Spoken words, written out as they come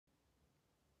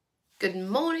Good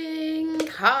morning.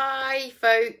 Hi,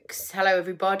 folks. Hello,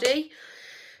 everybody.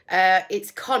 It's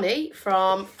Connie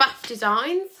from Faff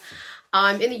Designs.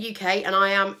 I'm in the UK and I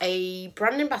am a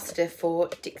brand ambassador for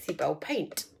Dixie Belle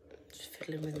paint. Just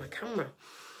fiddling with my camera.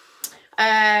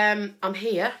 I'm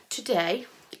here today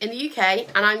in the UK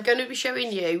and I'm going to be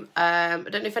showing you, I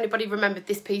don't know if anybody remembered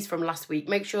this piece from last week.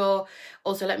 Make sure,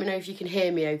 also let me know if you can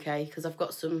hear me okay, because I've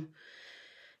got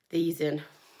these in.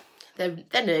 They're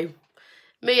new.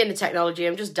 Me and the technology,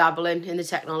 I'm just dabbling in the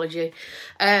technology.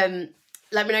 Let me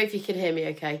know if you can hear me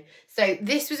okay. So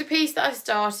this was a piece that I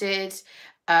started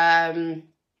a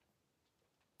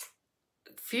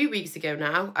few weeks ago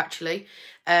now, actually.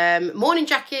 Morning,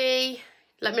 Jackie.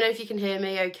 Let me know if you can hear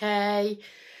me okay.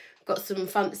 Got some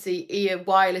fancy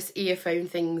wireless earphone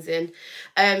things in.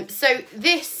 So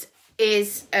this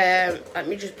is, let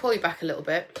me just pull you back a little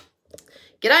bit.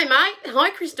 G'day, mate. Hi,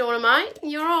 Christina, mate.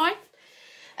 You all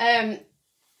right?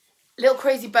 Little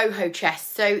crazy boho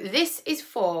chest. So this is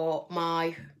for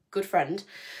my good friend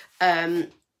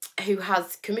who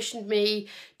has commissioned me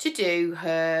to do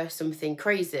her something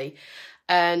crazy,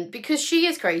 and because she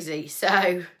is crazy,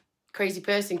 so crazy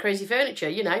person, crazy furniture,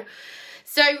 you know.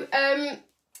 So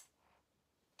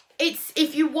it's,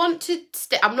 if you want to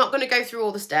I'm not going to go through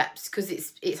all the steps because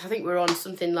it's I think we're on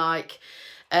something like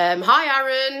hi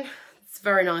Aaron, it's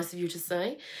very nice of you to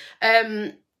say.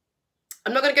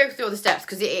 I'm not going to go through all the steps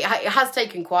because it has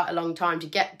taken quite a long time to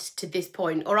get to this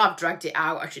point, or I've dragged it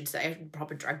out, I should say. I've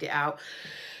probably dragged it out.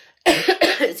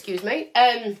 Excuse me.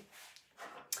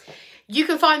 You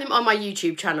can find them on my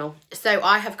YouTube channel. So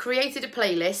I have created a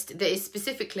playlist that is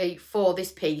specifically for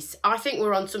this piece. I think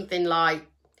we're on something like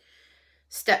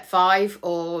step 5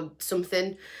 or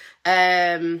something.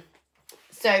 So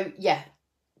yeah,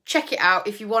 check it out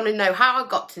if you want to know how I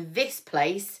got to this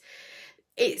place.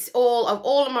 It's all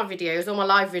of my videos, all my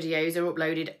live videos are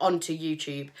uploaded onto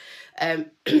YouTube.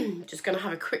 Just going to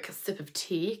have a quick cup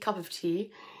of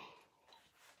tea.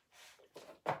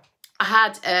 I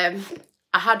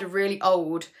had a really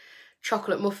old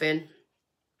chocolate muffin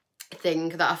thing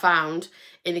that I found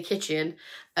in the kitchen,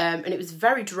 and it was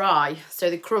very dry, so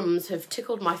the crumbs have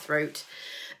tickled my throat.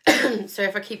 So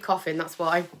if I keep coughing, that's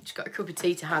why. I've just got a cup of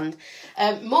tea to hand.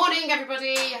 Morning,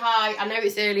 everybody. Hi. I know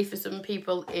it's early for some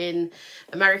people in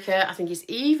America. I think it's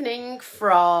evening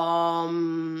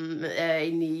from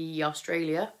in the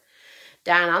Australia,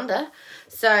 down under.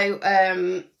 So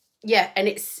yeah, and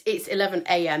it's 11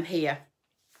 AM here.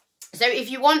 So if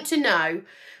you want to know,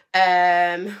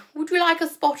 would we like a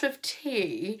spot of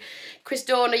tea?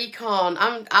 Christina, you can't.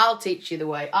 I'll teach you the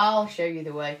way. I'll show you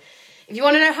the way. If you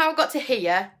want to know how I got to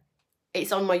here,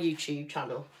 it's on my YouTube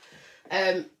channel.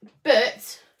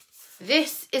 But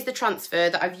this is the transfer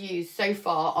that I've used so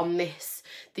far on this.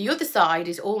 The other side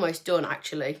is almost done,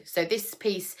 actually. So this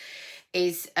piece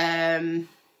is...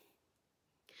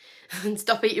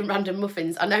 Stop eating random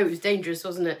muffins. I know it was dangerous,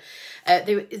 wasn't it?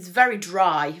 It's very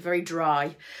dry, very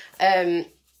dry.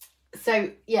 So,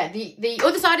 yeah, the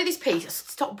other side of this piece...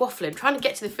 Stop waffling. I'm trying to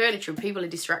get to the furniture and people are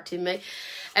distracting me.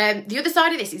 The other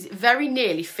side of this is very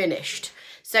nearly finished.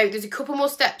 So there's a couple more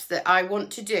steps that I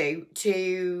want to do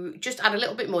to just add a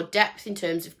little bit more depth in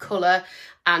terms of colour.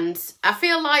 And I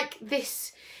feel like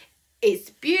this is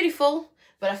beautiful,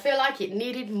 but I feel like it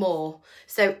needed more.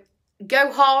 So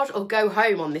go hard or go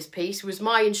home on this piece was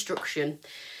my instruction.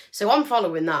 So I'm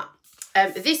following that.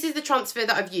 This is the transfer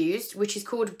that I've used, which is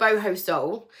called Boho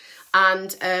Soul.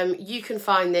 And you can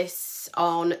find this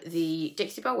on the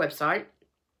Dixie Belle website.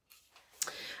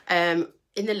 In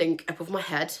the link above my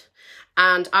head,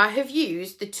 and I have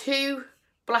used the 2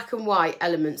 black and white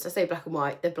elements. I say black and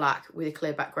white, they're black with a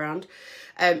clear background.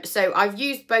 So I've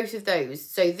used both of those.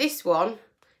 So this one,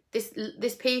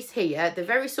 this piece here, they're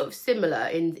very sort of similar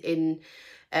in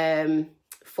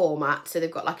format. So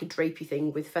they've got like a drapey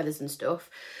thing with feathers and stuff.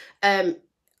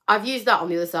 I've used that on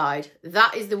the other side.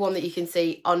 That is the one that you can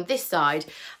see on this side.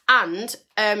 And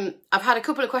I've had a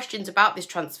couple of questions about this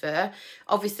transfer.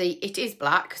 Obviously, it is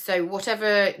black, so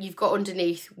whatever you've got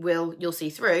underneath you'll see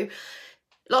through.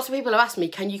 Lots of people have asked me,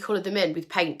 can you colour them in with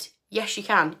paint? Yes, you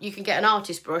can. You can get an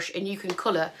artist brush and you can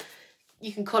colour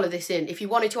this in. If you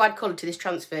wanted to add colour to this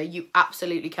transfer, you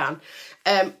absolutely can.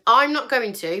 I'm not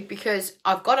going to, because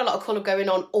I've got a lot of colour going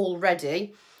on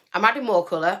already. I'm adding more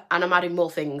colour and I'm adding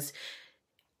more things.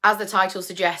 As the title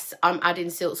suggests, I'm adding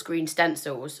Silkscreen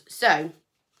stencils. So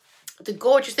the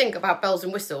gorgeous thing about Bells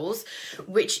and Whistles,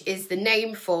 which is the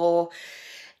name for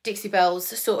Dixie Belle's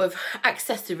sort of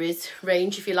accessories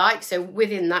range, if you like. So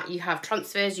within that, you have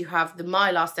transfers, you have the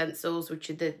Mylar stencils, which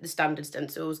are the standard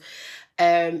stencils.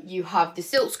 You have the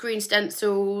Silkscreen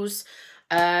stencils.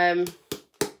 And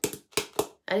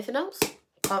Anything else?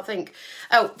 Can't think.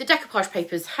 Oh, the decoupage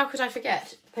papers. How could I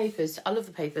forget papers? I love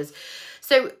the papers.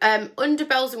 So under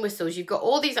bells and whistles, you've got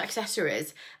all these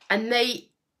accessories, and they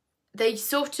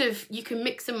sort of, you can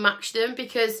mix and match them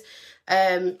because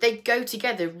they go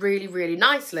together really, really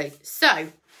nicely. So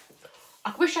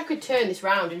I wish I could turn this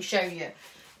round and show you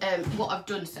what I've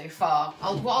done so far.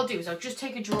 What I'll do is I'll just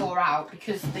take a drawer out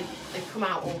because they come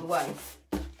out all the way.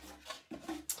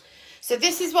 So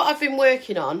this is what I've been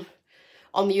working on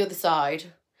the other side.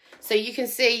 So you can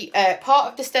see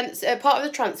part of the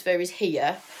transfer is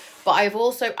here, but I've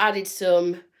also added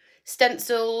some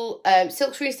stencil,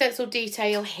 silkscreen stencil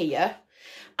detail here,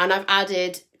 and I've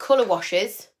added colour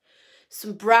washes,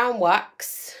 some brown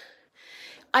wax.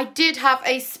 I did have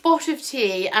a spot of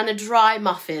tea and a dry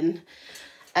muffin,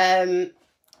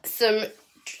 some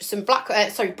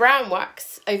brown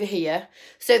wax over here,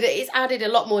 so that it's added a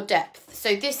lot more depth.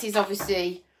 So this is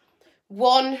obviously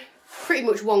pretty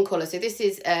much one colour. So this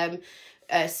is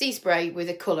sea spray with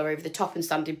a colour over the top and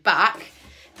sanded back.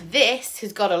 This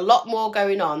has got a lot more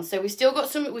going on. So we still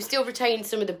retained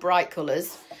some of the bright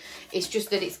colours. It's just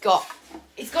that it's got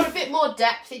a bit more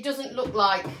depth. It doesn't look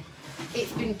like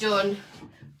it's been done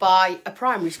by a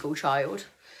primary school child.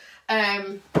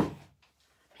 The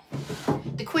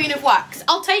Queen of Wax.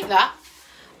 I'll take that.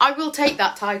 I will take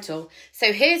that title.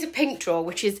 So here's a pink drawer,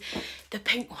 which is, the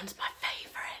pink one's my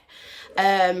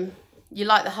favourite. You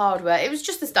like the hardware. It was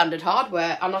just the standard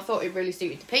hardware, and I thought it really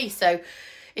suited the piece. So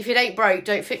if it ain't broke,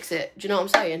 don't fix it. Do you know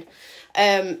what I'm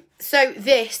saying? So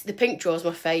the pink drawer is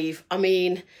my fave. I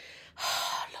mean,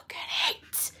 oh, look at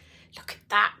it. Look at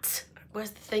that.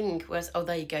 Where's the thing? Oh,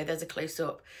 there you go. There's a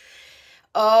close-up.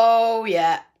 Oh,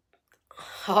 yeah.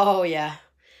 Oh, yeah.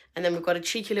 And then we've got a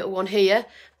cheeky little one here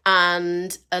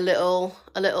and a little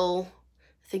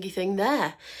thingy thing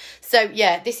there. So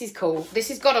yeah, this is cool. This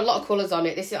has got a lot of colours on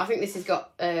it. I think this has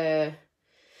got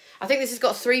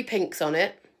 3 pinks on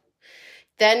it.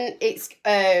 Then it's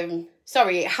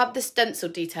it had the stencil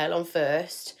detail on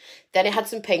first, then it had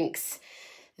some pinks,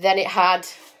 then it had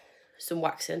some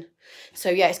waxing. So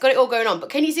yeah, it's got it all going on. But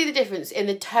can you see the difference in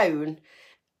the tone?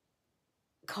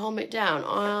 Calm it down.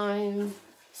 I'm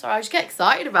sorry, I just get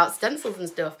excited about stencils and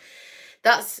stuff.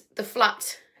 That's the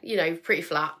flat, pretty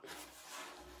flat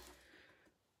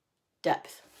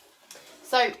depth.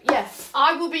 So yeah,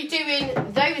 I will be doing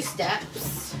those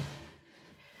steps.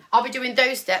 I'll be doing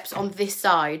those steps on this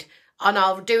side, and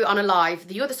I'll do it on a live.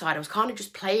 The other side, I was kind of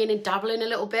just playing and dabbling a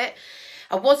little bit.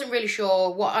 I wasn't really sure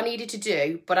what I needed to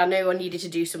do, but I knew I needed to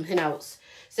do something else.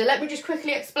 So let me just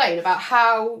quickly explain about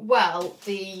how well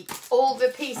all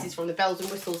the pieces from the bells and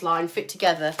whistles line fit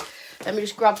together. Let me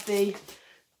just grab the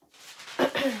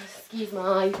excuse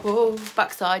my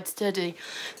backside steady.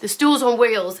 The stool's on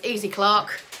wheels, easy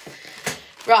Clark.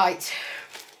 Right,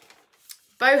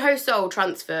 Boho Soul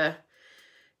transfer.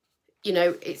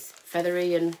 It's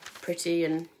feathery and pretty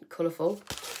and colourful.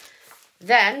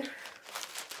 Then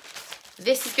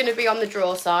this is going to be on the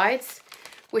drawer sides,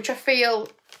 which I feel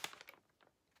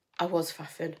I was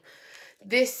faffing.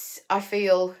 This I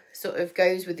feel sort of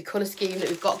goes with the colour scheme that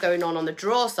we've got going on the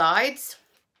drawer sides.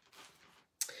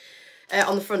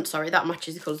 On the front, sorry, that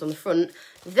matches the colours on the front.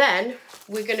 Then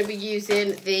we're going to be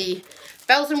using the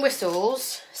bells and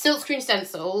whistles, silkscreen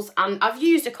stencils, and I've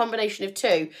used a combination of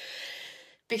 2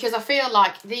 because I feel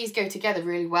like these go together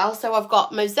really well. So I've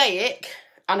got Mosaic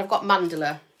and I've got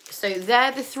Mandala. So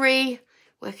they're the 3,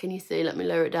 where can you see? Let me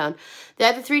lower it down.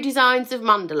 They're the 3 designs of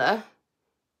Mandala,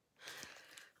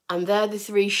 and they're the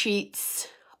 3 sheets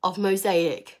of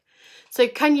Mosaic. So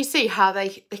can you see how they're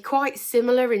quite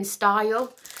similar in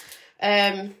style?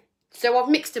 So I've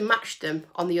mixed and matched them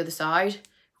on the other side.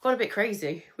 We've gone a bit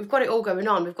crazy. We've got it all going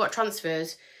on. We've got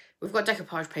transfers, we've got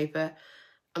decoupage paper,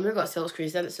 and we've got silkscreen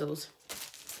stencils.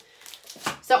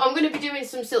 So I'm going to be doing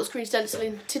some silkscreen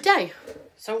stenciling today.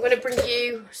 So I'm going to bring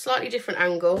you a slightly different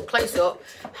angle, close up.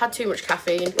 Had too much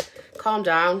caffeine, calm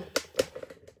down.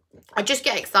 I just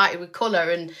get excited with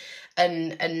colour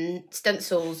and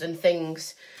stencils and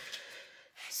things.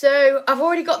 So I've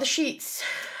already got the sheets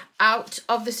out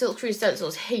of the silkscreen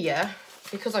stencils here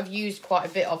because I've used quite a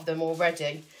bit of them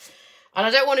already. And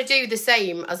I don't want to do the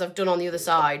same as I've done on the other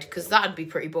side because that'd be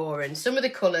pretty boring. Some of the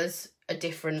colours are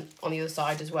different on the other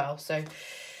side as well. So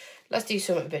let's do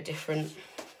something a bit different.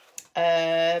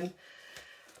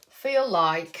 Feel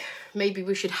like maybe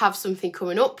we should have something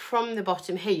coming up from the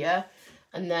bottom here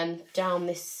and then down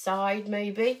this side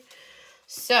maybe.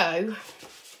 So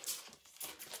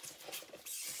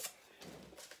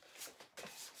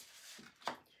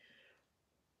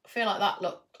I feel like that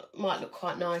might look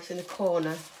quite nice in the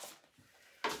corner.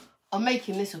 I'm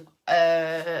making this up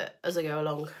as I go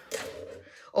along.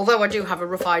 Although I do have a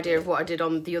rough idea of what I did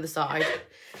on the other side.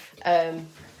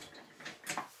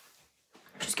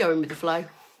 Just going with the flow.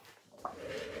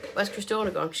 Where's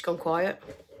Christina gone? She's gone quiet.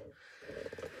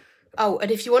 Oh,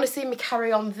 and if you want to see me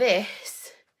carry on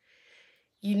this,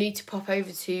 you need to pop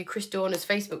over to Christina's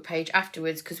Facebook page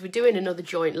afterwards, because we're doing another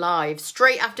joint live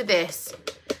straight after this.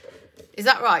 Is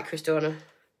that right, Christina?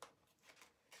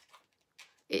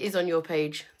 It is on your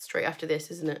page straight after this,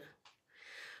 isn't it?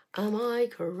 Am I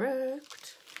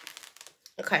correct?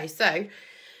 Okay, so,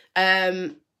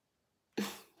 don't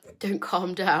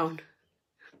calm down.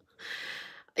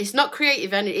 It's not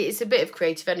creative energy, it's a bit of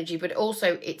creative energy, but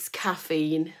also it's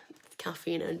caffeine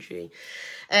energy.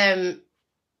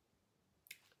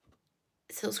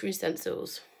 Silkscreen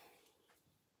stencils.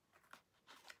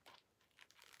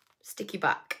 Sticky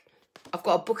back. I've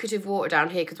got a bucket of water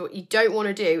down here, because what you don't want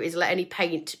to do is let any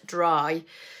paint dry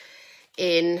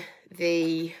in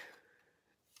the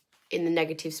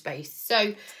negative space.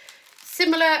 So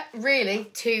similar really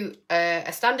to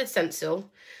a standard stencil,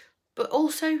 but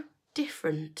also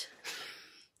different.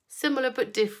 Similar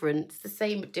but different. It's the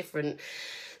same but different.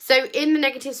 So in the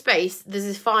negative space, there's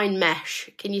this fine mesh.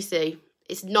 Can you see?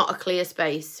 It's not a clear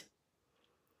space.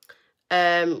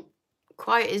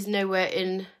 Quiet is nowhere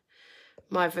in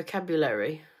my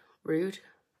vocabulary. Rude.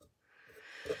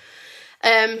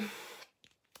 Yeah,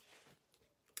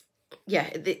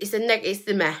 it's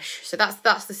the mesh. So that's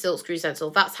the Silkscreen stencil.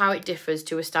 That's how it differs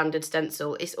to a standard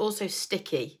stencil. It's also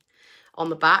sticky on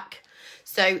the back.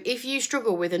 So if you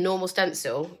struggle with a normal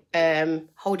stencil,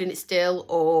 holding it still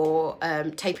or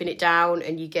taping it down,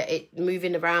 and you get it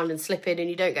moving around and slipping and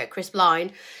you don't get a crisp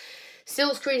line,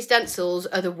 Silkscreen stencils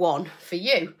are the one for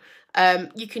you.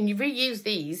 You can reuse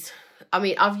these. I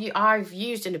mean, I've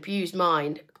used and abused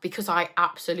mine because I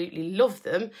absolutely love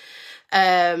them.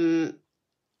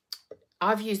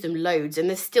 I've used them loads and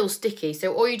they're still sticky.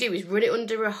 So all you do is run it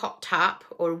under a hot tap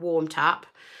or a warm tap.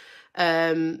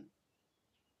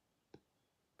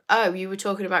 Oh, you were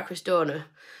talking about Christina.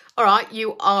 All right,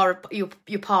 you're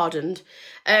pardoned.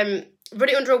 Run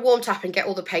it under a warm tap and get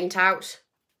all the paint out.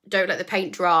 Don't let the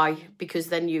paint dry, because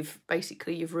then you've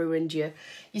ruined your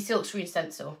Silkscreen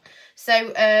stencil.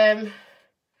 So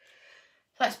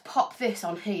let's pop this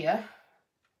on here.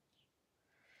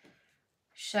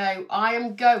 So I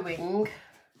am going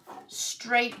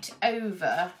straight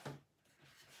over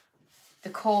the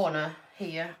corner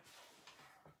here,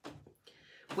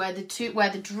 where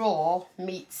the drawer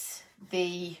meets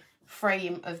the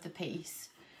frame of the piece.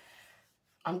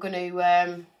 I'm going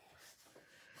to,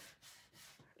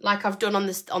 like I've done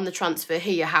on the transfer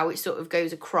here, how it sort of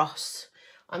goes across.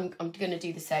 I'm going to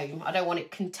do the same. I don't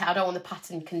want the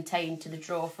pattern contained to the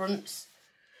drawer fronts.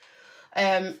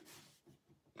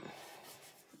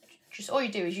 Just all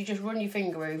you do is you just run your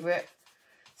finger over it,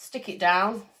 stick it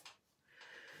down.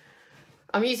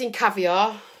 I'm using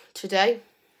caviar today,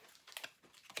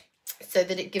 so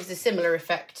that it gives a similar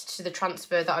effect to the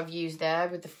transfer that I've used there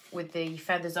with the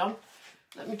feathers on.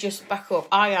 Let me just back up.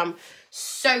 I am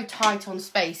so tight on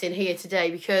space in here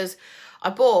today because I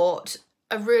bought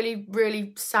a really,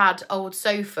 really sad old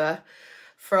sofa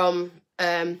from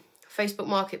Facebook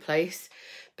Marketplace,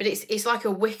 but it's like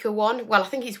a wicker one. Well, I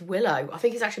think it's willow. I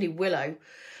think it's actually willow.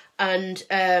 And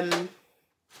I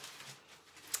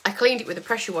cleaned it with a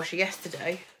pressure washer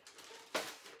yesterday,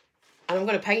 and I'm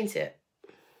going to paint it,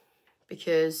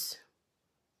 because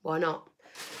why not?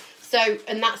 So,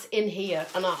 and that's in here,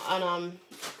 and I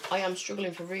am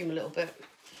struggling for room a little bit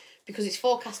because it's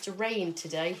forecast to rain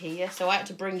today here, so I had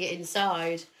to bring it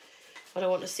inside. I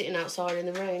don't want it sitting outside in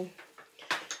the rain.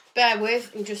 Bear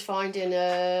with, I'm just finding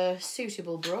a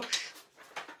suitable brush.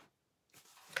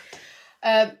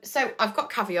 So I've got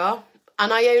caviar,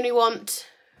 and I only want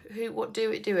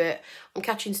do it. I'm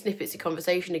catching snippets of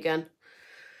conversation again.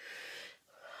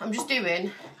 I'm just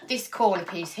doing this corner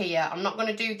piece here. I'm not going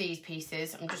to do these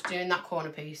pieces. I'm just doing that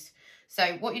corner piece.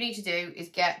 So what you need to do is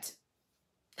get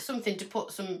something to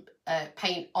put some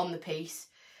paint on the piece.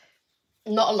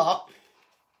 Not a lot.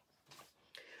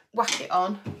 Whack it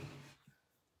on.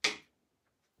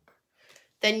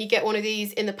 Then you get one of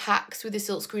these in the packs with the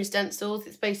Silkscreen stencils.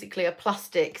 It's basically a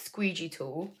plastic squeegee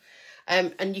tool.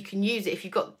 And you can use it if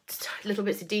you've got little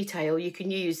bits of detail. You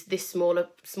can use this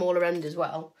smaller end as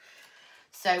well.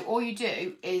 So all you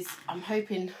do is, I'm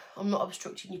hoping I'm not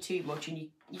obstructing you too much and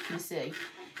you can see,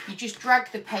 you just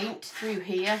drag the paint through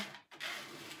here.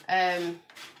 I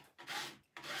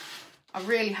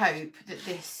really hope that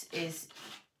this is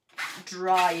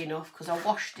dry enough because I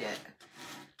washed it.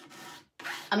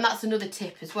 And that's another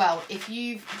tip as well. If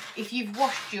you've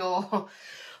washed your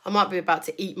I might be about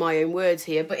to eat my own words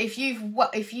here, but if you've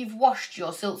washed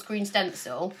your Silkscreen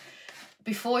stencil,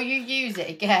 before you use it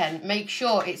again, make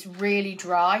sure it's really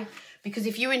dry, because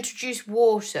if you introduce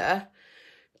water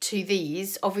to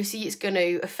these, obviously it's going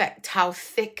to affect how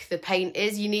thick the paint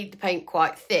is. You need the paint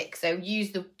quite thick, so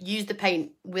use the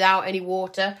paint without any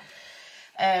water.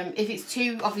 If it's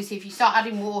too, obviously if you start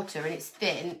adding water and it's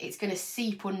thin, it's going to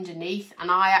seep underneath, and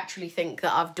I actually think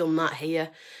that I've done that here,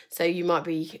 so you might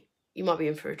be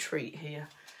in for a treat here.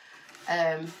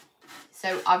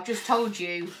 So I've just told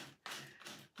you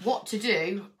what to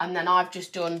do, and then I've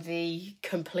just done the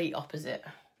complete opposite.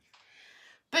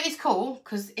 But it's cool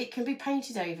because it can be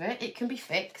painted over, it can be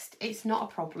fixed, it's not a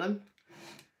problem.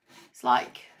 It's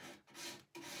like,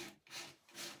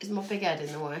 is my big head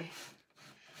in the way?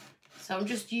 So I'm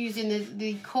just using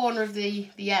the corner of the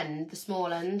end, the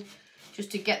small end,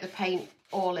 just to get the paint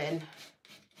all in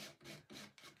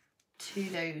to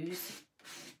those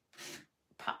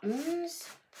patterns.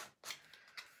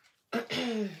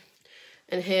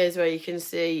 And here's where you can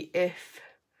see if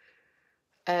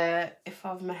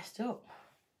I've messed up.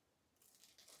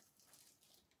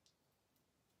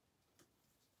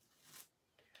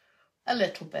 A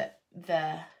little bit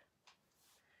there.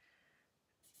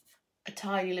 A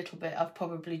tiny little bit. I've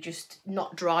probably just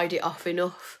not dried it off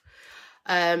enough.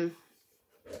 There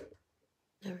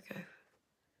we go.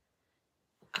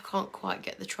 I can't quite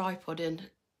get the tripod in.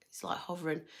 It's like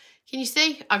hovering. Can you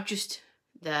see? I've just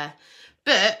there.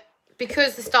 But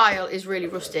because the style is really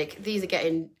rustic, these are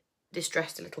getting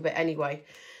distressed a little bit anyway.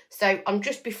 So I'm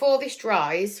just, before this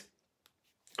dries,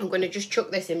 I'm going to just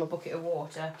chuck this in my bucket of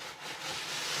water.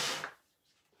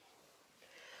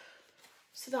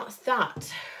 So that's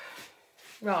that.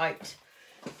 Right,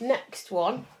 next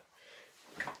one.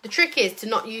 The trick is to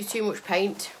not use too much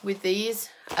paint with these.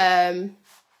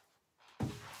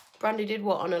 Brandy did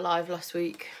what on her live last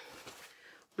week?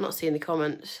 I'm not seeing the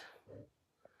comments.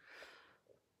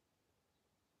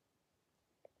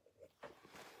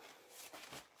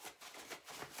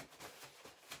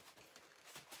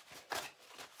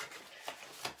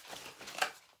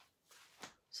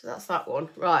 So that's that one.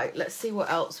 Right, let's see what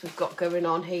else we've got going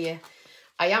on here.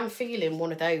 I am feeling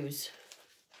one of those.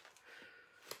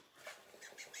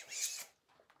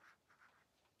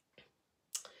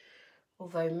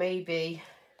 Although maybe...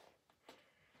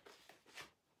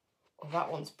 Oh,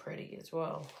 that one's pretty as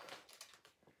well.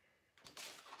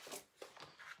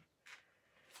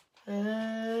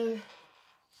 Right,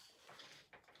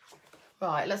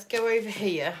 let's go over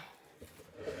here.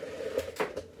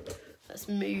 Let's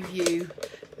move you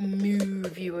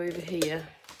over here.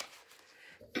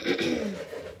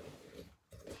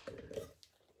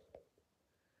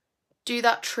 Do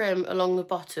that trim along the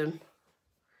bottom.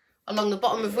 Along the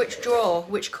bottom of which drawer?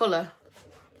 Which colour?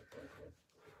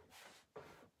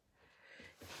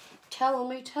 Tell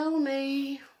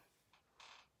me.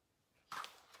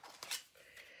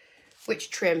 Which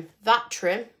trim? That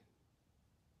trim.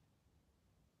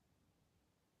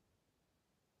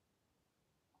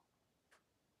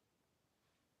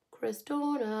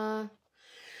 Crestona.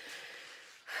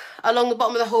 Along the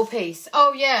bottom of the whole piece.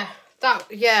 Oh yeah,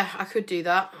 I could do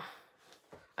that.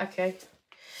 Okay.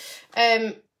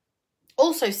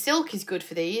 Also, silk is good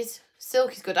for these.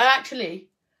 Silk is good. I actually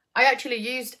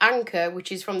used Anchor,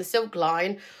 which is from the Silk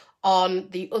line, on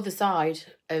the other side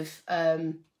of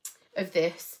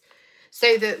this,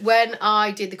 so that when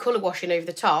I did the colour washing over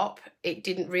the top, it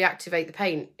didn't reactivate the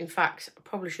paint. In fact, I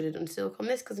probably should have done silk on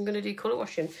this because I'm going to do colour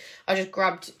washing. I just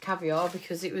grabbed caviar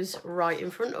because it was right in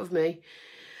front of me.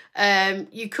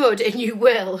 You could and you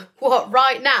will. What,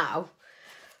 right now?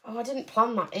 Oh, I didn't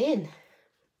plan that in.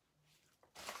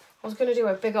 I was going to do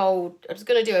a big old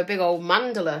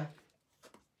mandala.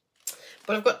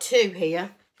 But I've got two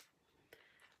here.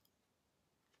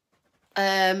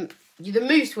 The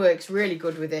mousse works really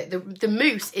good with it. The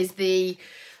mousse is the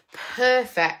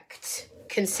perfect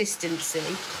consistency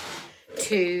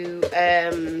to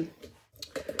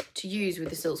use with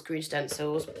the Silkscreen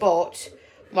stencils, but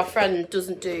my friend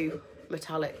doesn't do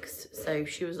metallics, so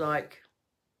she was like,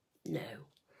 no.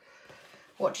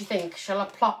 What do you think? Shall I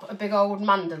plop a big old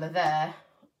mandala there?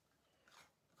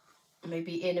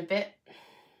 Maybe in a bit.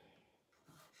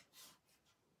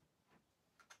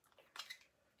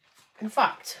 In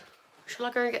fact, shall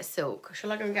I go and get silk?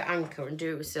 Shall I go and get Anchor and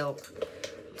do it with silk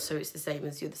so it's the same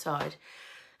as the other side?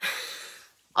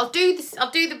 I'll do this.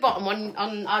 I'll do the bottom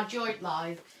on our joint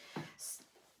live.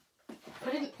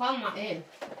 I didn't plan that in.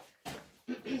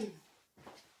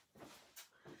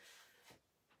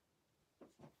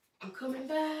 I'm coming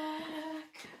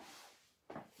back.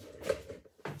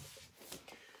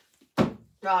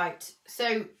 Right,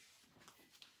 so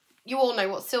you all know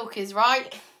what silk is,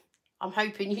 right? I'm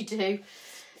hoping you do.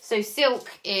 So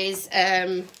silk is,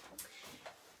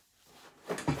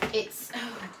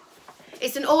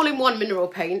 it's an all-in-one mineral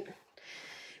paint,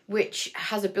 which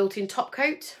has a built-in top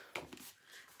coat,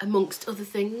 amongst other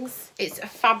things. It's a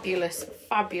fabulous,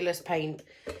 fabulous paint.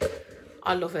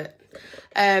 I love it.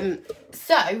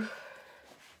 So,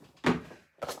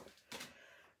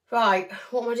 right,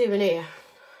 what am I doing here?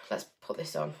 Let's put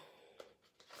this on.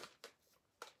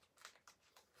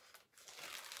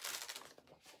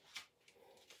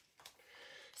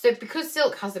 So because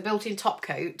silk has a built-in top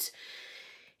coat,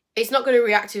 it's not going to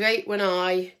reactivate when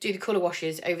I do the colour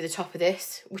washes over the top of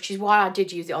this, which is why I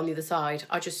did use it on the other side.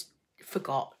 I just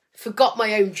forgot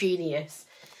my own genius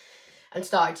and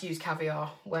started to use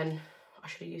caviar when I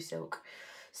should have used silk.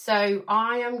 So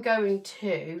I am going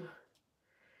to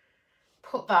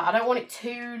put that. I don't want it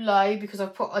too low because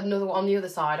I've put another one on the other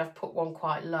side. I've put one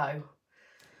quite low.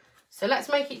 So let's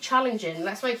make it challenging.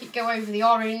 Let's make it go over the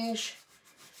orange,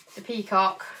 the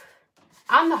peacock,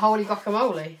 and the holy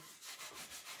guacamole.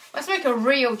 Let's make a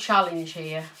real challenge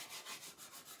here.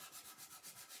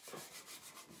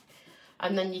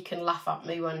 And then you can laugh at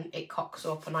me when it cocks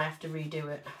up and I have to redo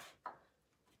it.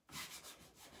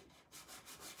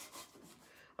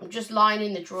 I'm just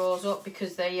lining the drawers up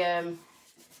because they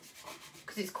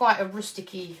because it's quite a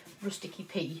rusticy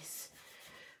piece.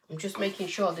 I'm just making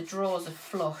sure the drawers are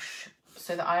flush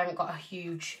so that I haven't got a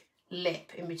huge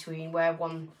lip in between where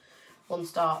one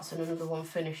starts and another one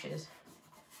finishes.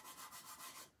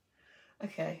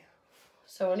 Okay,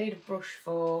 so I need a brush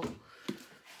for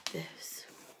this.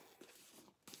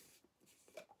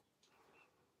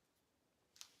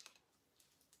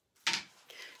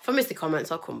 If I miss the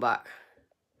comments, I'll come back.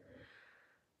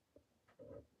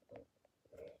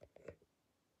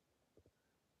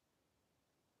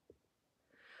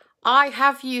 I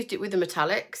have used it with the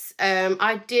metallics.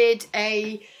 I did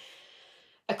a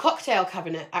cocktail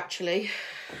cabinet actually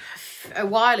a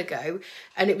while ago,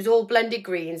 and it was all blended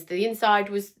greens. The inside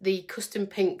was the custom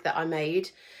pink that I made.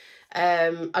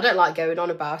 I don't like going on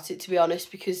about it, to be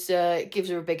honest, because it gives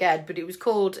her a big head, but it was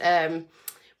called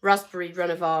Raspberry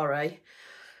Renovare.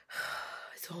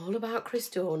 It's all about Chris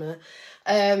Dorner.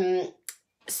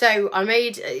 So I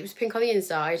made, it was pink on the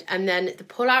inside, and then the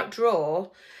pull-out drawer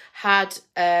had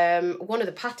one of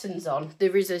the patterns on.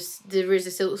 There is a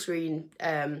Silkscreen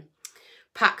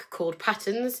pack called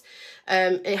Patterns.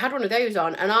 It had one of those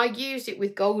on, and I used it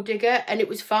with Gold Digger, and it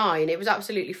was fine. It was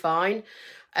absolutely fine.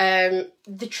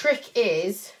 The trick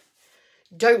is,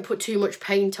 don't put too much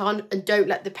paint on, and don't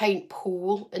let the paint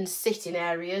pool and sit in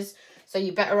areas. So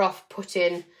you're better off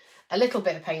putting a little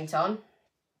bit of paint on,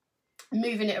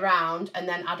 moving it around, and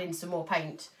then adding some more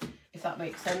paint, if that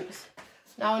makes sense.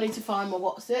 Now I need to find my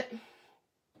what's it.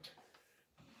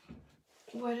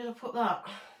 Where did I put that?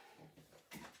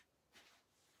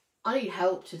 I need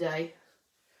help today.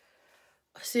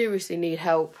 I seriously need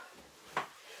help.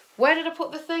 Where did I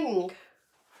put the thing?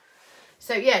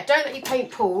 So yeah, don't let your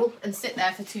paint pool and sit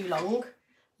there for too long,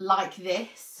 like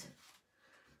this.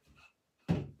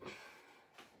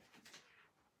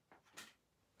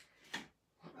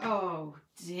 Oh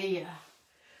dear.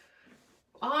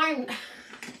 I'm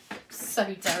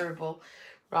so terrible.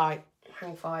 Right,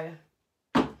 hang fire.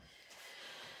 I'm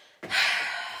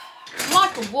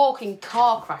like a walking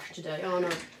car crash today. Oh no.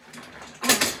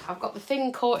 I've got the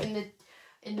thing caught in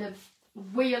the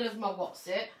wheel of my what's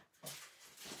it.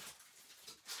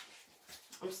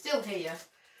 I'm still here.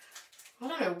 I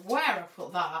don't know where I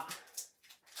put that.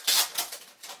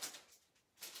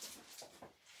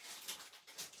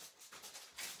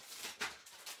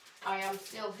 I am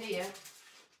still here.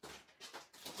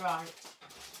 Right.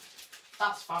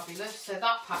 That's fabulous. So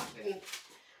that pack didn't,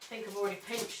 I think I've already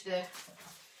pinched the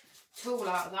tool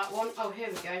out of that one. Oh, here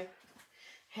we go.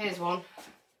 Here's one.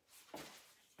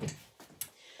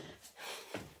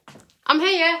 I'm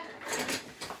here.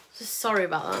 Just sorry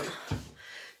about that.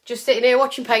 Just sitting here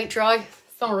watching paint dry.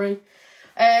 Sorry.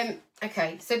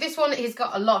 Okay, so this one has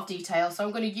got a lot of detail, so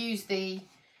I'm going to use the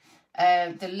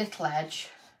little edge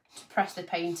to press the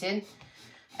paint in.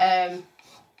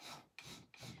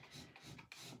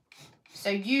 So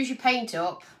use your paint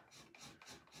up,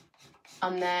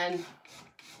 and then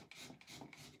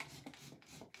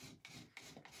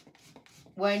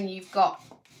when you've got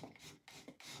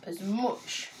as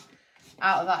much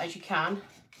out of that as you can,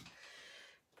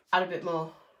 add a bit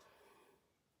more.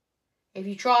 If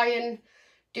you try and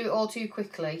do it all too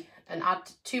quickly and add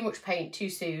too much paint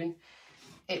too soon,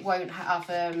 it won't have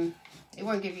it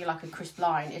won't give you like a crisp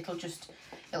line.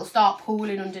 It'll start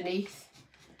pooling underneath.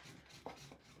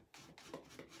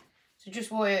 So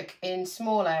just work in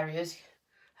small areas.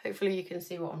 Hopefully you can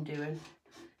see what I'm doing.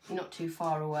 You're not too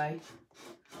far away.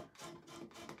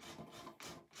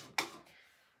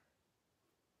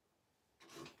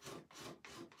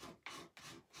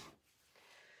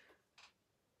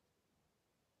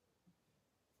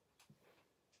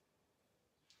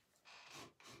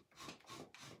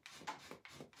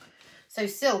 So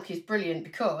silk is brilliant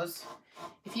because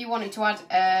if you wanted to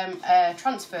add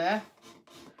transfer,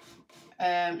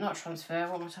 not transfer,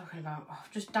 what am I talking about? Oh, I've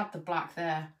just dabbed the black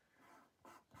there.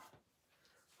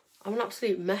 I'm an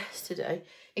absolute mess today.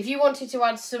 If you wanted to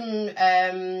add some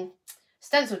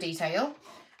stencil detail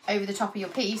over the top of your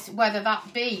piece, whether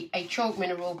that be a chalk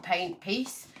mineral paint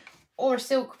piece or a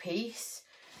silk piece,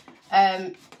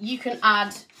 you can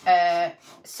add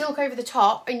silk over the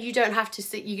top, and you don't have to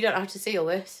seal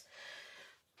this.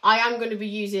 I am going to be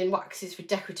using waxes for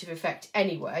decorative effect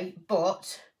anyway,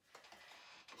 but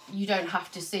you don't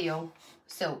have to seal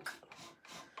silk.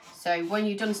 So when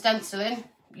you're done stenciling,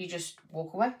 you just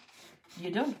walk away.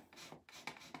 You're done.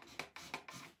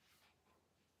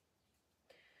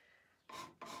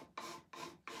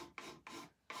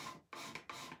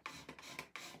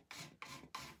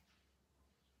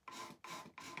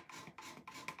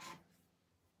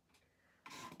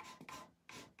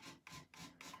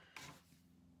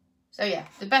 So yeah,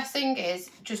 the best thing is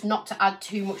just not to add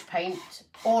too much paint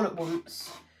all at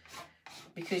once,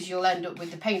 because you'll end up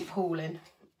with the paint pooling,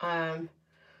 and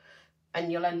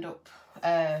you'll end up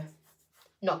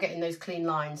not getting those clean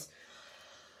lines.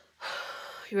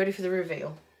 You ready for the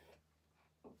reveal?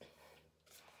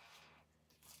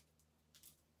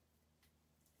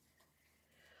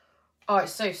 Oh,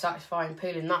 it's so satisfying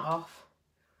peeling that off.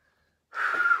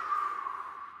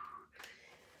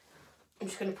 I'm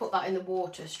just going to put that in the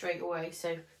water straight away,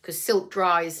 so because silk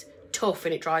dries tough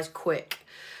and it dries quick.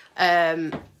 Oh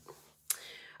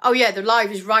yeah, the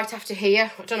live is right after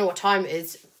here. I don't know what time it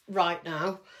is right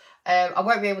now. I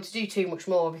won't be able to do too much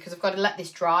more because I've got to let this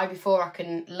dry before I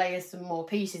can layer some more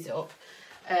pieces up.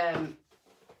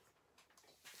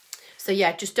 So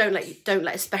yeah, just don't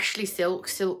let especially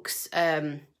silks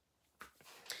when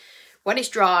it's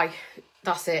dry,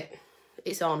 that's it.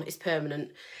 It's on, it's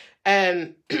permanent.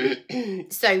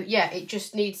 So yeah, it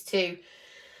just needs to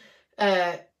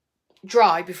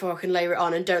dry before I can layer it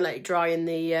on, and don't let it dry in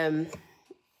the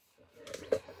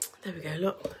there we go,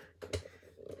 look.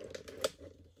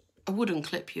 I would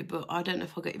unclip you, but I don't know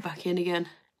if I'll get you back in again.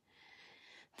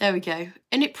 There we go.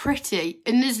 Isn't it pretty?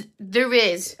 And there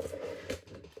is,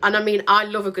 and I mean, I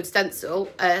love a good stencil,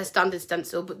 standard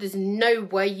stencil, but there's no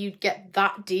way you'd get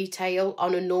that detail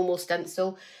on a normal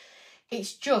stencil.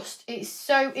 It's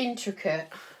so intricate.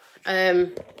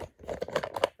 Let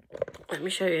me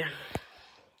show you.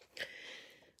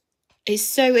 It's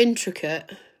so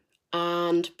intricate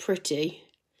and pretty.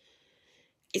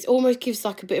 It almost gives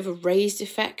like a bit of a raised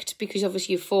effect because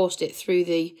obviously you've forced it through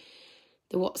the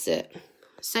what's it.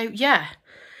 So yeah,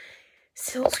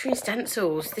 Silkscreen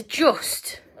stencils, they're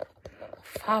just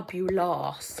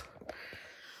fabulous.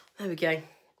 There we go.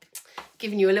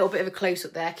 Giving you a little bit of a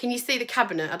close-up there. Can you see the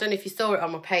cabinet? I don't know if you saw it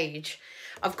on my page.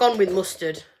 I've gone with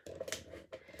mustard,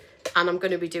 and I'm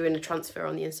going to be doing a transfer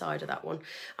on the inside of that one.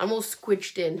 I'm all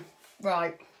squidged in.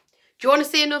 Right. Do you want to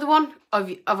see another one?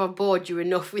 Have I bored you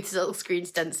enough with Silkscreen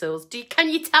stencils? Can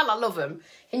you tell I love them?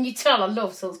 Can you tell I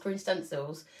love Silkscreen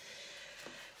stencils?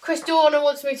 Chris Dorner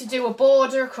wants me to do a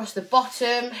border across the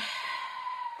bottom.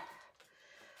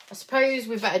 I suppose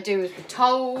we better do as we're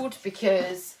told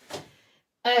because,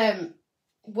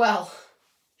 well,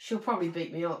 she'll probably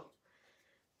beat me up.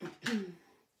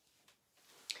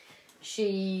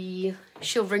 She'll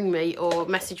ring me or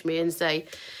message me and say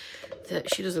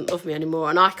that she doesn't love me anymore,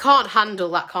 and I can't handle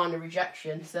that kind of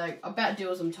rejection, so I better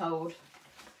do as I'm told.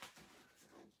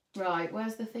 Right,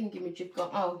 where's the thingamajig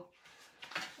gone? Oh,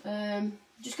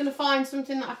 just going to find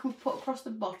something that I can put across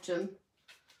the bottom.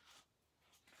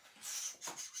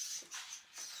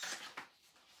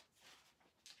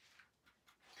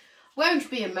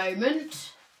 Won't be a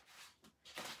moment.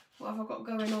 What have I got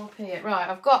going up here? Right,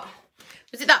 I've got,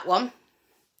 was it that one?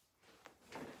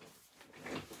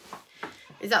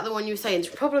 Is that the one you were saying? The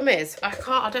problem is, I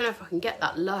don't know if I can get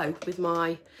that low with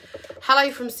my, hello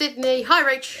from Sydney. Hi,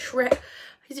 Rachel.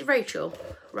 Is it Rachel?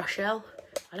 Rachel?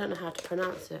 I don't know how to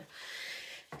pronounce it.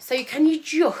 So can you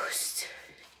just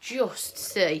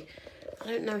see? I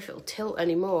don't know if it'll tilt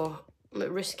anymore. I'm at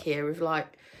risk here of like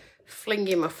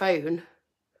flinging my phone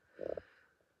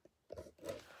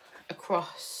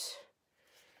across.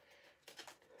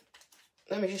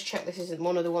 Let me just check this isn't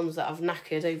one of the ones that I've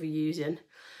knackered overusing.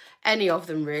 Any of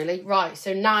them really. Right,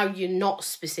 so now you're not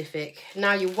specific.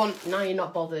 Now you're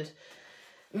not bothered.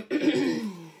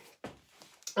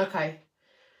 Okay,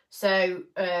 so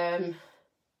I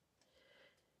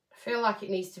feel like it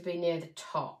needs to be near the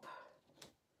top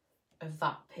of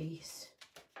that piece.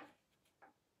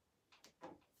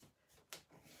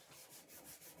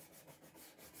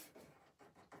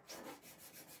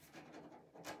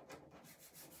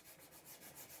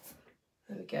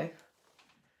 There we go.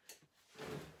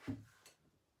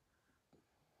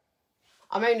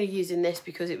 I'm only using this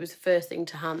because it was the first thing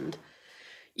to hand.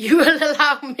 You will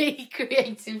allow me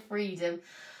creative freedom.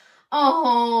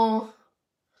 Oh,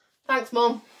 thanks,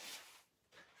 Mum.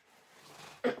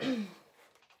 Can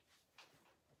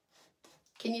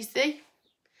you see?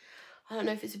 I don't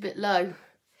know if it's a bit low.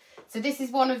 So this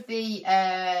is one of the,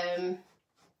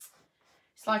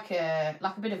 it's like a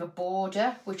bit of a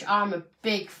border, which I'm a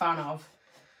big fan of.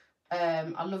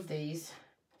 I love these.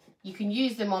 You can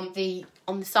use them on the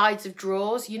sides of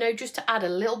drawers, you know, just to add a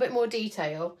little bit more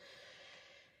detail.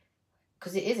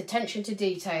 Because it is attention to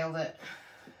detail that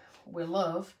we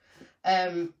love.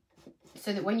 So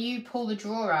that when you pull the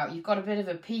drawer out, you've got a bit of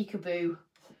a peekaboo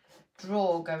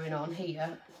drawer going on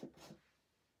here.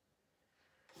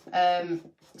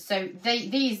 So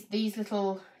these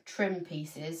little trim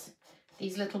pieces,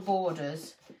 these little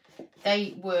borders,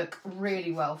 they work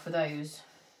really well for those.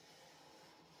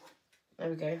 There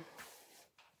we go.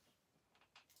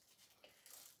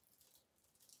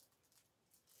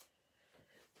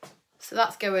 So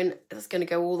that's going to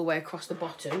go all the way across the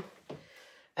bottom.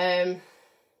 I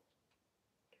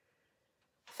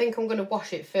think I'm going to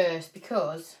wash it first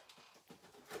because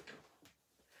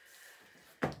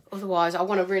otherwise I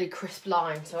want a really crisp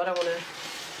line, so I don't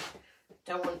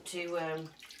want to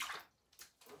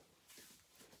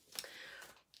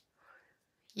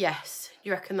yes,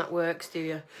 you reckon that works, do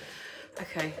you?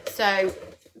 Okay, so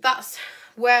that's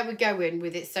where we're going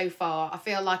with it so far. I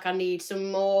feel like I need some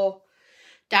more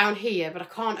down here, but I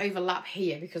can't overlap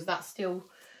here because that's still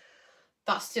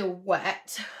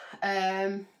wet.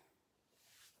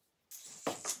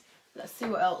 Let's see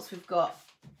what else we've got.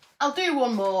 I'll do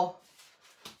one more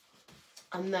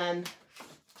and then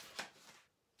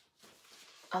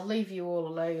I'll leave you all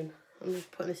alone. I'm just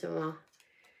putting this in there. I'll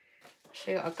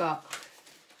show you what I've got.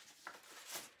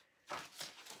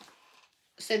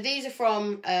 So these are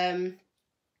from,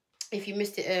 if you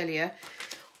missed it earlier,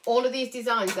 all of these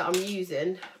designs that I'm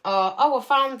using are, oh, I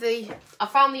found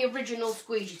the original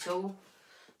squeegee tool.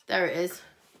 There it is.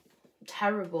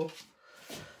 Terrible.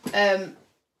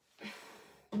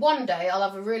 One day I'll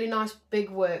have a really nice big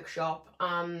workshop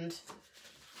and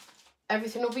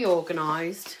everything will be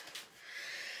organised.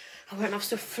 I won't have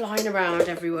stuff flying around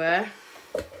everywhere.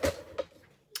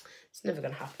 It's never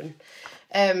going to happen.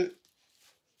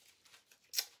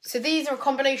 So these are a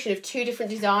combination of two different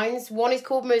designs. One is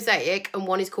called Mosaic and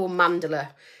one is called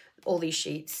Mandala. All these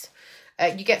sheets.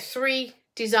 You get three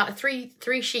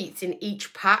sheets in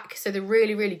each pack, so they're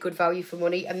really, really good value for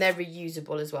money and they're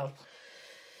reusable as well.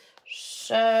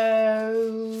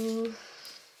 So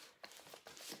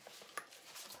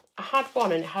I had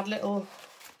one and it had little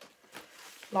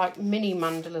like mini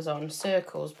mandalas on,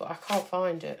 circles, but I can't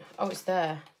find it. Oh, it's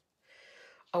there.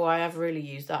 Oh, I have really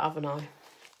used that, haven't I?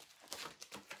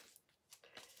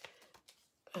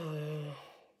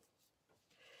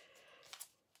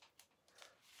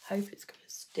 Hope it's going to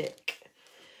stick.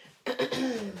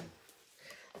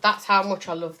 That's how much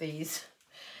I love these.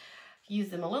 Use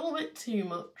them a little bit too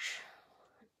much.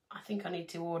 I think I need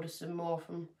to order some more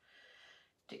from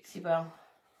Dixie Belle.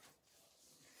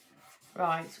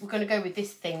 Right, we're going to go with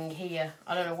this thing here.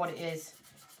 I don't know what it is,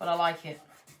 but I like it.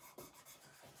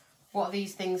 What are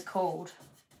these things called?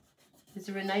 Is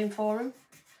there a name for them?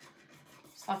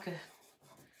 It's like a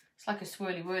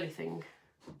swirly whirly thing.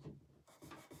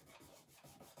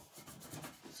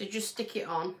 So just stick it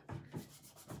on.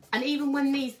 And even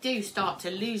when these do start to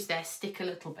lose their stick a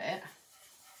little bit.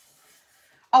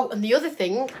 Oh, and the other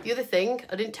thing,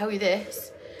 I didn't tell you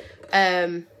this.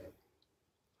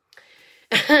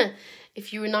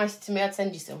 If you were nice to me, I'd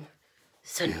send you some.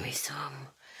 Send me some.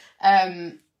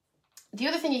 The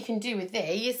other thing you can do with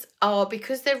these are,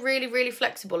 because they're really, really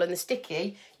flexible and they're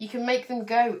sticky, you can make them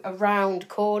go around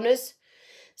corners.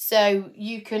 So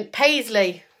you can,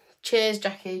 Paisley, cheers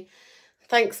Jackie,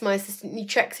 thanks my assistant, he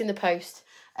checks in the post.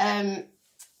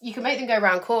 You can make them go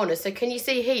around corners. So can you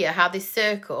see here how this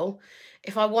circle,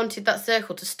 if I wanted that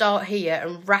circle to start here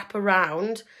and wrap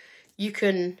around, you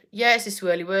can, yeah, it's a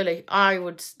swirly whirly.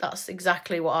 That's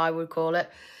exactly what I would call it.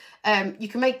 You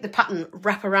can make the pattern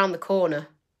wrap around the corner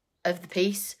of the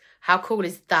piece. How cool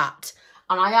is that?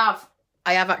 And I have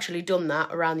actually done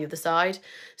that around the other side.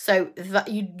 So that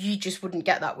you just wouldn't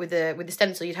get that with the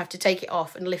stencil. You'd have to take it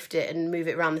off and lift it and move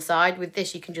it around the side. With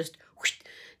this, you can just whoosh,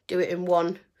 do it in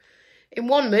one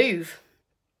move.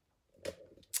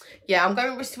 Yeah, I'm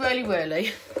going with swirly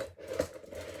whirly.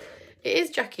 It is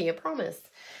Jackie, I promise.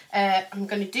 I'm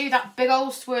going to do that big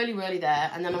old swirly whirly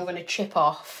there, and then I'm going to chip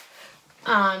off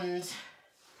and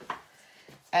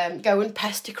go and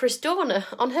pester Chris Dorner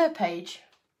on her page.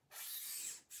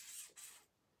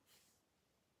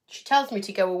 She tells me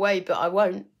to go away, but I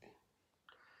won't.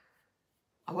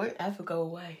 I won't ever go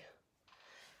away.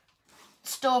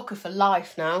 Stalker for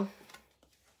life now.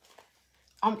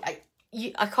 I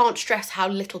can't stress how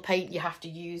little paint you have to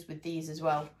use with these as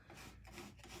well.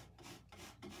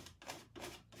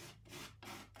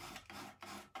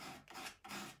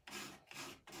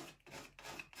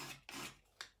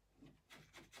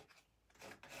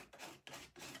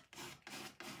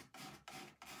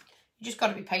 You just got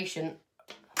to be patient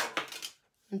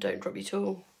and don't drop your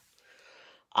tool.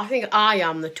 I think I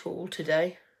am the tool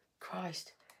today.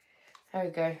 Christ. There we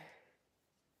go.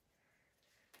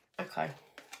 Okay.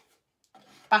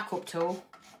 Backup tool.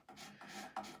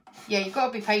 Yeah, you've got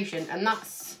to be patient, and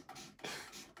that's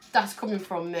coming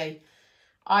from me.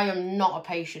 I am not a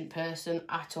patient person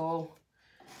at all,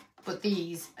 but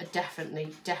these are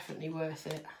definitely worth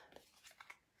it.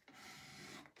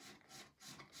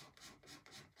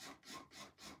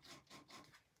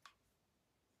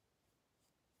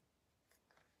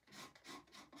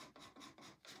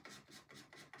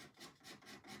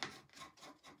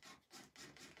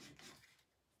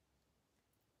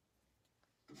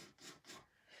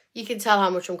 You can tell how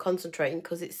much I'm concentrating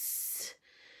because it's...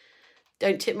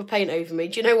 Don't tip my paint over me.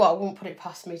 Do you know what? I won't put it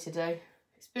past me today.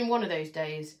 It's been one of those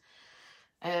days.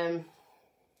 Yeah,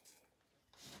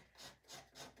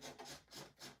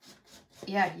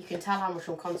 you can tell how much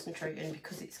I'm concentrating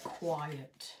because it's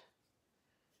quiet.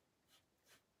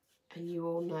 And you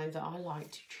all know that I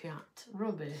like to chat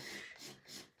rubbish.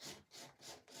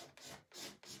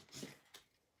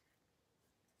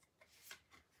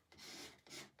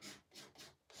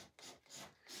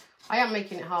 I am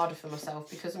making it harder for myself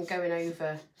because I'm going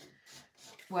over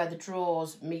where the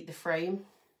drawers meet the frame.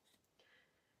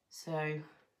 So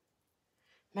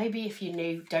maybe if you're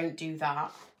new, don't do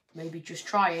that. Maybe just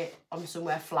try it on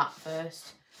somewhere flat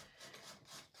first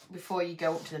before you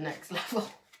go up to the next level.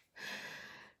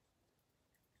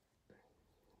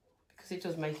 Because it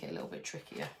does make it a little bit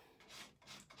trickier.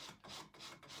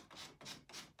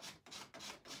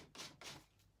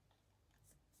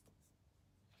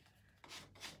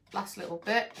 Last little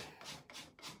bit.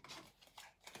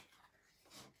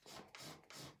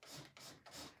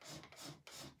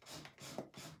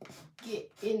 Get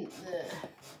in there.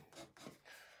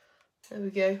 There we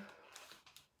go.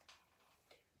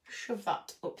 Shove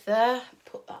that up there.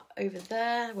 Put that over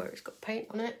there where it's got paint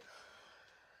on it.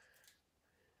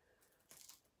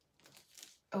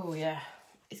 Oh yeah,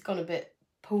 it's gone a bit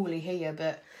pooly here,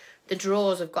 but the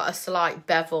drawers have got a slight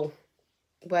bevel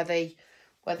where they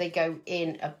go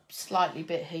in a slightly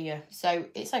bit here. So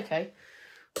it's okay.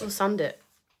 We'll sand it.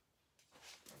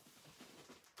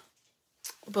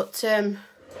 But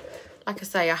like I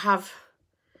say, I have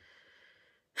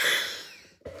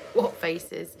what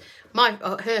faces?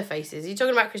 Her faces. Are you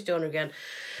talking about Chris Dorner again?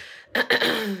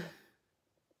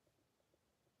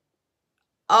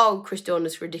 Oh, Chris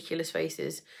Dorner's ridiculous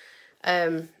faces.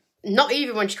 Not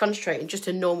even when she's concentrating, just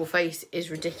a normal face is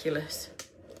ridiculous.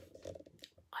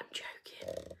 I'm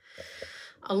joking.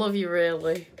 I love you,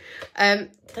 really. There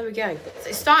we go. So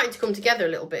it's starting to come together a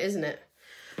little bit, isn't it?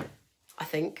 I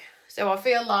think. So I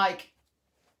feel like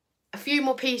a few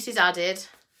more pieces added.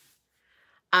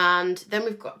 And then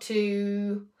we've got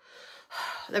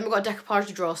decoupage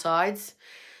to draw sides.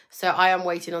 So I am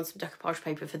waiting on some decoupage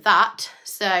paper for that.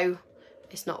 So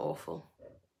it's not awful.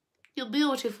 You're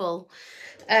beautiful.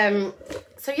 So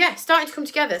yeah, starting to come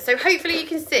together. So hopefully you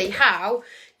can see how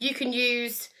you can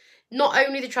use not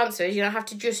only the transfers, you don't have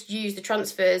to just use the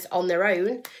transfers on their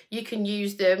own. You can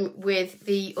use them with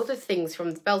the other things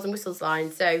from the Bells and Whistles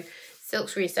line. So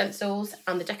Silkscreen stencils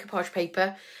and the decoupage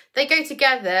paper. They go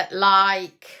together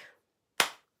like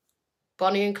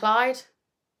Bonnie and Clyde.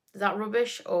 Is that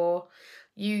rubbish? Or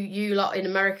you lot in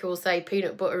America will say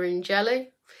peanut butter and jelly.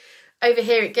 Over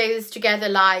here it goes together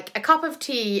like a cup of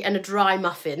tea and a dry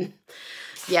muffin.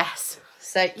 Yes.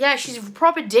 So yeah, she's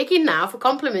proper digging now for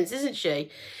compliments, isn't she?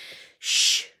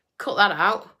 Shh, cut that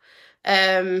out.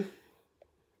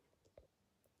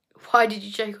 Why did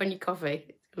you choke on your coffee?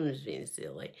 I'm just being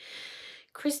silly.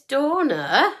 Chris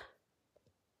Dorner?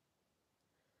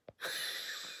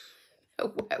 A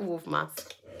werewolf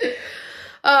mask.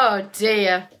 Oh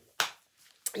dear.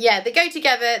 Yeah, they go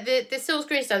together. The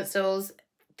Silkscreen stencils,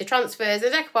 the transfers, the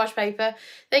decoupage paper,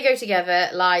 they go together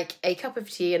like a cup of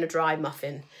tea and a dry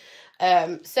muffin.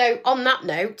 So on that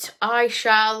note, I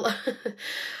shall,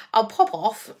 I'll pop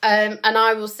off, and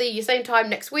I will see you same time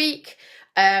next week.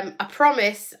 I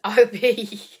promise I'll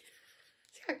be,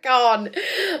 I can't,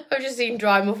 I've just seen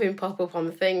dry muffin pop up on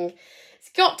the thing. It's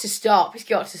got to stop, it's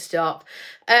got to stop.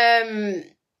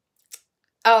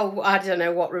 Oh, I don't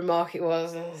know what remark it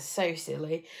was, so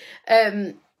silly.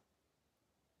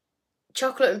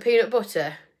 Chocolate and peanut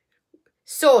butter.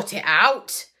 Sort it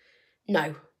out.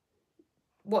 No.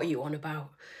 What are you on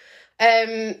about?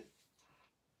 I'll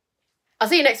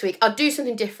see you next week. I'll do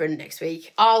something different next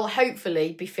week. I'll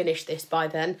hopefully be finished this by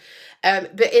then.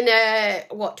 But in,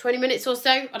 20 minutes or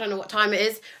so? I don't know what time it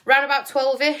is. Around about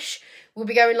 12-ish, we'll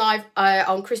be going live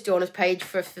on Chris Dorner's page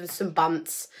for some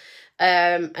bants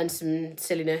and some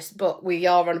silliness. But we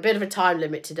are on a bit of a time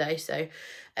limit today, so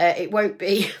it won't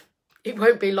be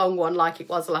long one like it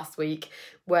was last week,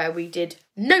 where we did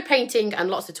no painting and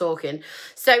lots of talking.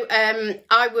 So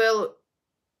I will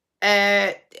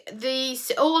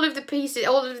all of the pieces,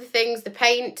 all of the things, the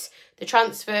paint, the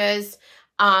transfers,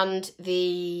 and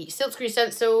the Silkscreen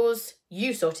stencils,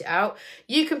 you sort it out.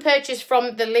 You can purchase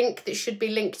from the link that should be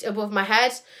linked above my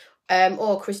head,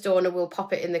 or Chris Dorner will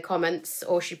pop it in the comments,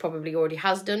 or she probably already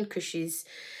has done, because she's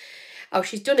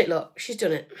done it, look, she's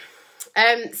done it.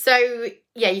 So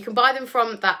yeah, you can buy them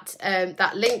from that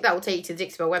link that will take you to the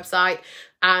Dixie Belle website,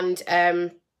 and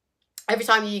every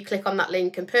time you click on that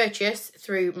link and purchase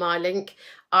through my link,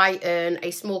 I earn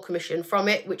a small commission from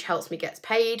it, which helps me get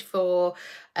paid for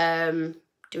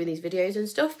doing these videos and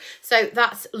stuff. So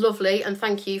that's lovely, and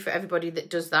thank you for everybody that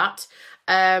does that.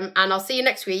 And I'll see you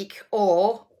next week,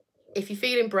 or if you're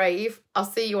feeling brave, I'll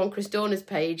see you on Chris Dorner's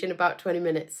page in about 20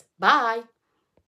 minutes. Bye.